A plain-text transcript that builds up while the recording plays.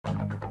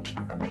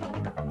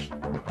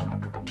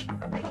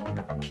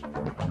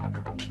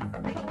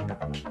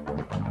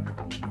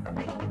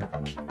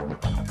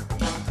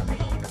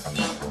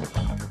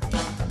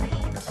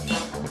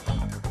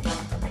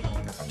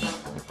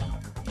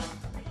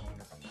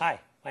Hi,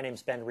 my name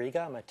is Ben Riga.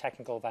 I'm a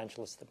technical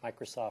evangelist at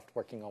Microsoft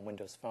working on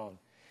Windows Phone.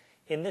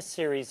 In this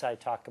series, I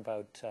talk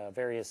about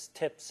various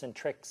tips and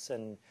tricks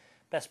and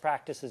best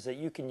practices that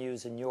you can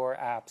use in your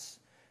apps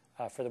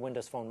for the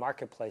Windows Phone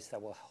marketplace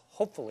that will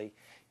hopefully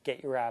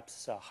get your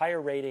apps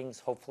higher ratings,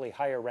 hopefully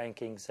higher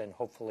rankings, and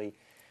hopefully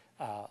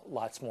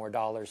lots more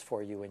dollars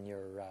for you in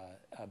your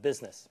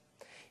business.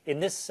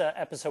 In this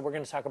episode, we're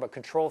going to talk about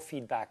control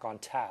feedback on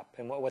tap.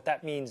 And what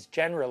that means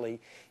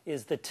generally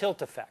is the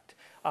tilt effect.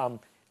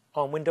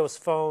 On Windows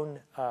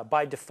Phone,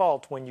 by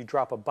default, when you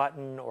drop a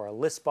button or a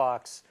list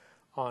box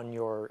on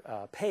your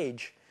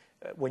page,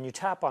 when you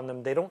tap on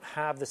them, they don't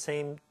have the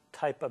same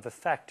type of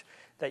effect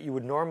that you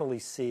would normally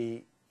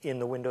see in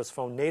the Windows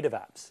Phone native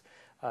apps.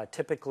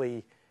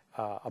 Typically,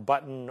 a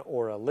button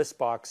or a list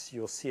box,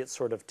 you'll see it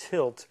sort of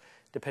tilt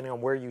depending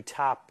on where you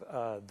tap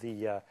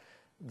the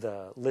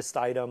list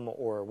item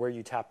or where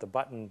you tap the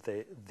button.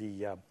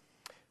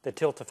 The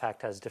tilt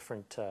effect has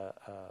different,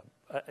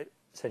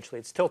 essentially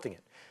it's tilting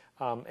it.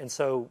 And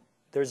so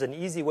there's an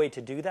easy way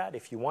to do that.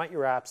 If you want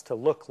your apps to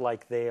look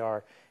like they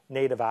are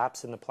native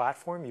apps in the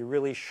platform, you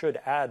really should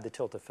add the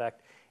tilt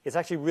effect. It's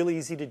actually really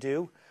easy to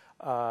do.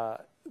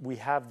 We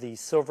have the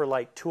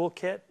Silverlight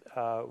toolkit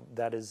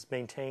that is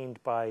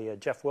maintained by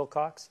Jeff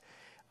Wilcox.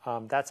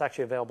 That's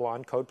actually available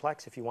on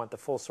Codeplex. If you want the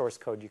full source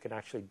code, you can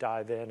actually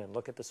dive in and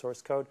look at the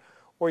source code.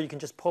 Or you can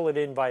just pull it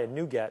in via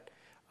NuGet,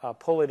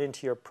 pull it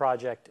into your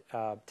project,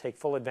 take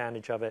full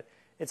advantage of it.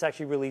 It's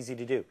actually really easy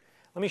to do.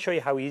 Let me show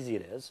you how easy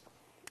it is.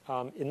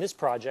 In this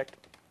project,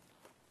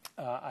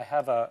 I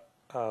have a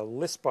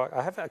list box.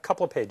 I have a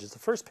couple of pages. The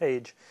first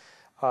page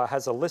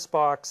has a list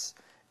box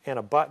and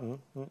a button.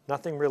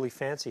 Nothing really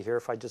fancy here.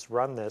 If I just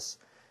run this,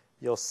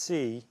 you'll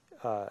see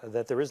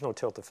that there is no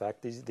tilt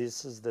effect.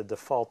 This is the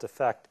default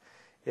effect.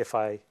 If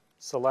I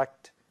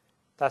select,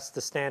 that's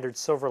the standard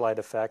Silverlight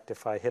effect.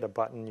 If I hit a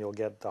button, you'll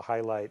get the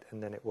highlight,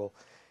 and then it will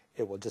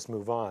just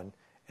move on.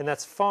 And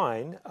that's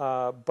fine,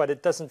 but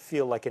it doesn't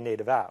feel like a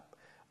native app.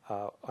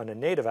 On a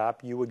native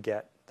app, you would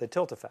get the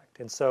tilt effect.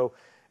 And so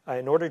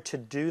in order to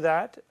do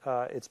that,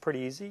 it's pretty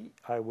easy.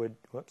 I would,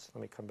 whoops,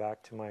 let me come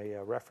back to my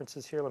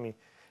references here. Let me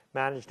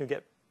manage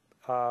NuGet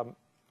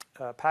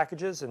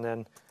packages, and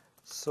then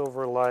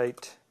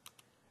Silverlight,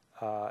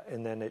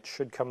 and then it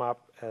should come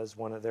up as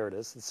one of, there it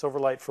is, the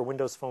Silverlight for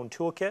Windows Phone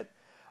Toolkit.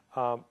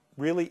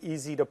 Really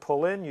easy to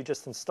pull in. You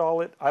just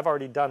install it. I've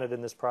already done it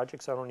in this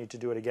project, so I don't need to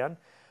do it again.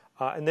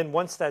 And then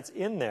once that's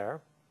in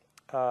there,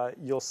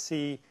 you'll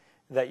see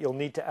that you'll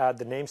need to add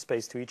the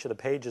namespace to each of the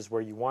pages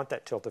where you want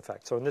that tilt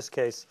effect. So in this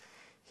case,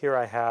 here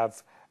I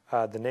have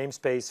the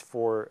namespace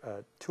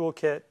for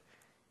Toolkit,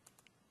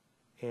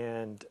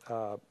 and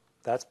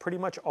that's pretty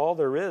much all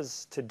there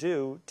is to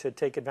do to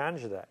take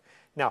advantage of that.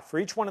 Now, for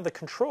each one of the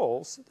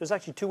controls, there's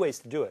actually two ways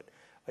to do it.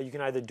 You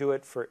can either do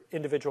it for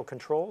individual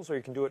controls, or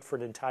you can do it for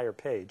an entire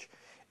page.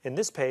 In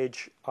this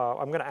page,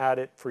 I'm going to add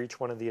it for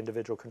each one of the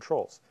individual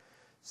controls.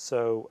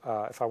 So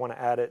if I want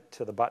to add it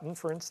to the button,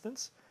 for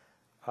instance,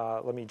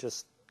 let me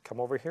just come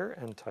over here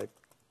and type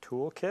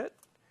Toolkit,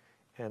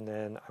 and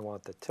then I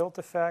want the tilt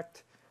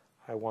effect.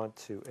 I want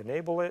to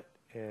enable it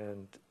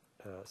and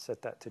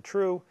set that to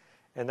true,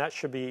 and that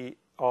should be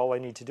all I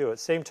need to do. At the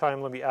same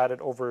time, let me add it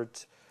over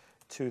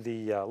to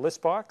the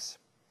list box.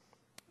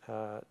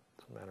 Doesn't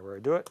matter where I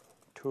do it.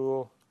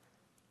 Tool,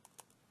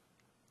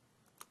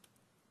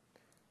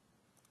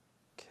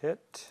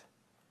 Kit,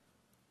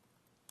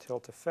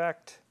 tilt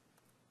effect,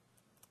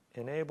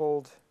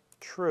 enabled,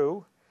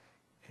 true.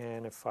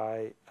 And if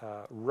I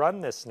run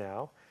this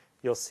now,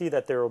 you'll see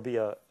that there will be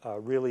a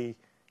really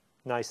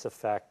nice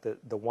effect,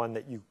 the one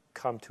that you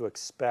come to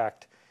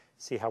expect.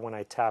 See how when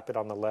I tap it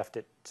on the left,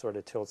 it sort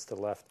of tilts to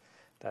the left.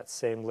 That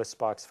same list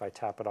box, if I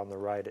tap it on the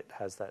right, it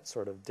has that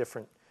sort of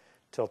different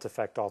tilt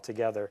effect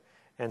altogether.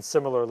 And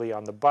similarly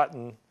on the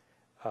button,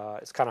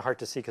 it's kind of hard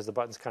to see because the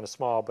button's kind of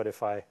small, but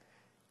if I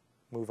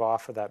move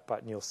off of that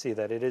button, you'll see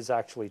that it is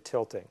actually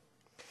tilting.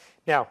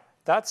 Now,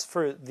 that's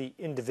for the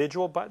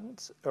individual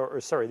buttons, or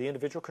sorry, the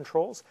individual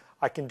controls.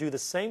 I can do the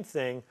same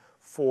thing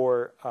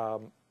for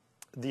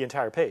the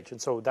entire page.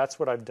 And so that's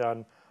what I've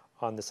done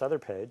on this other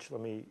page. Let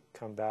me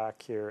come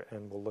back here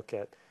and we'll look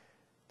at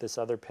this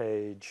other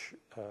page,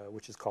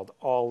 which is called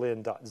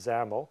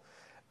allin.xaml.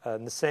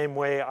 In the same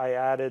way, I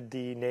added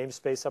the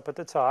namespace up at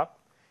the top.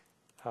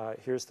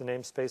 Here's the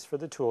namespace for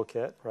the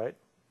toolkit, right?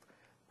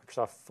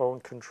 Microsoft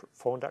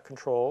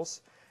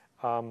phone.controls.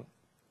 And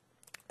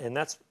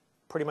that's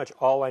pretty much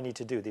all I need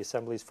to do. The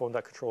assembly is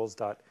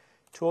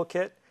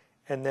phone.controls.toolkit.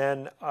 And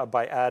then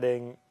by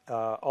adding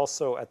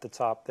also at the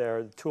top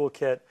there, the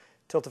toolkit,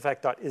 tilt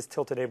effect.is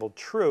tilt enabled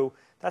true,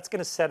 that's going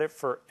to set it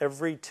for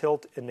every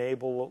tilt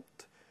enabled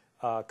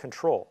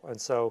control. And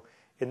so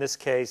in this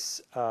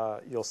case,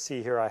 you'll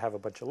see here I have a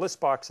bunch of list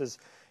boxes.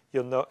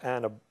 You'll know,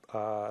 and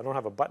I don't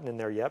have a button in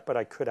there yet, but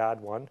I could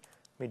add one.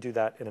 Let me do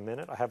that in a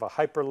minute. I have a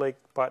hyperlink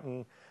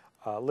button,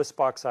 list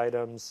box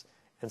items,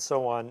 and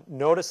so on.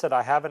 Notice that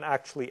I haven't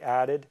actually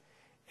added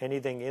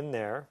anything in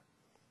there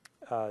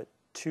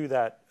to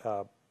that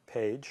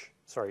page,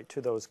 sorry,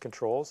 to those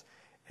controls.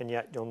 and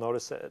yet you'll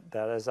notice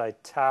that as I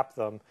tap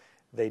them,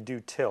 they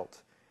do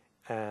tilt.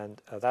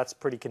 And that's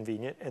pretty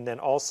convenient. And then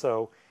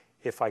also,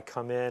 if I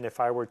come in, if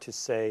I were to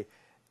say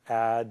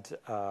add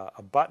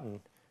a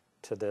button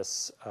to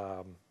this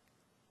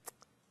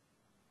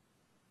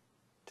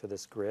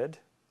grid,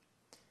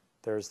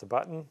 there's the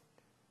button.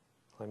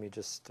 Let me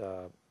just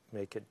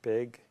make it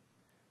big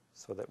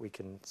so that we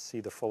can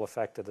see the full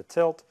effect of the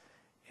tilt.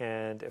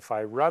 And if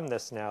I run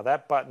this now,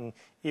 that button,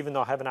 even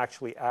though I haven't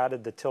actually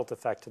added the tilt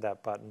effect to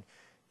that button,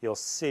 you'll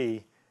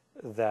see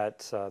that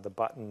the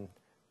button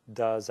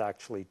does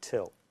actually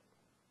tilt.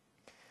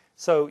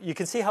 So you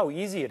can see how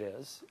easy it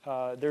is.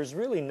 There's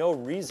really no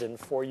reason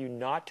for you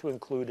not to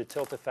include a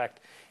tilt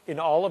effect in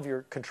all of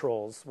your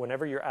controls.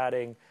 Whenever you're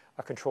adding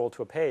a control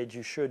to a page,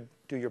 you should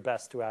do your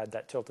best to add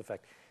that tilt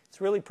effect.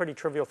 It's really a pretty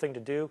trivial thing to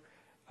do.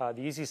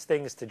 The easiest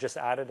thing is to just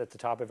add it at the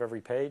top of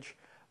every page.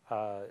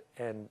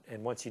 And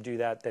once you do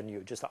that, then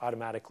you just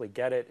automatically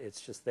get it.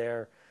 It's just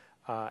there.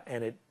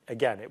 And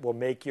again, it will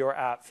make your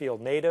app feel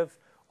native,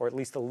 or at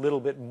least a little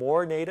bit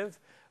more native.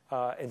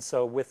 And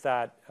so with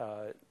that,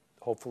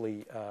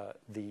 hopefully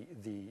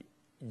the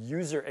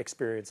user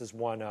experience is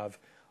one of,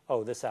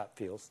 oh, this app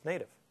feels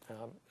native.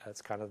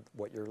 That's kind of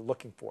what you're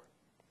looking for.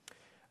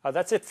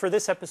 That's it for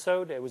this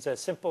episode. It was a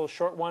simple,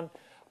 short one.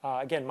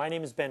 Again, my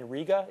name is Ben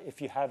Riga.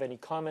 If you have any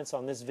comments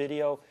on this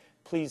video,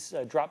 please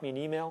drop me an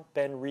email,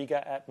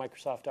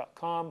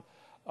 benriga@microsoft.com,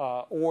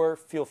 or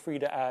feel free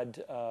to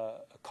add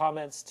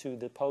comments to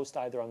the post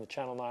either on the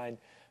Channel 9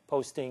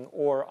 posting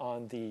or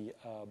on the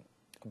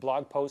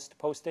blog post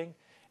posting.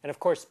 And of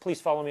course,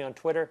 please follow me on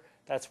Twitter.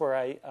 That's where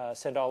I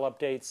send all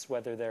updates,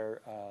 whether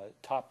they're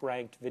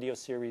top-ranked video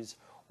series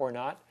or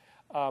not.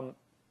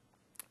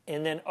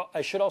 And then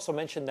I should also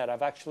mention that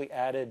I've actually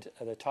added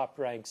the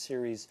top-ranked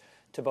series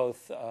to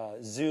both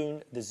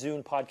Zune, the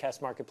Zune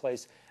podcast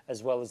marketplace,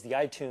 as well as the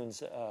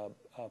iTunes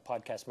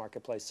podcast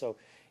marketplace. So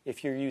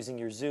if you're using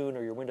your Zune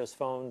or your Windows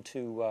Phone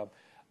to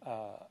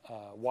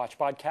watch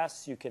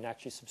podcasts, you can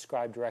actually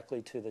subscribe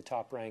directly to the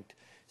top-ranked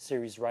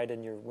series right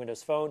in your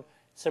Windows Phone.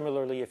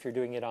 Similarly, if you're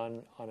doing it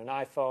on an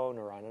iPhone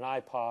or on an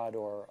iPod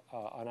or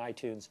on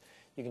iTunes,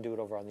 you can do it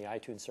over on the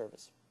iTunes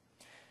service.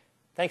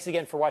 Thanks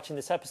again for watching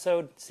this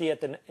episode. See you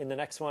in the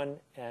next one,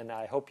 and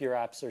I hope your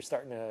apps are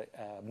starting to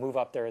move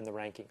up there in the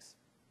rankings.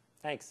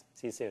 Thanks.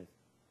 See you soon.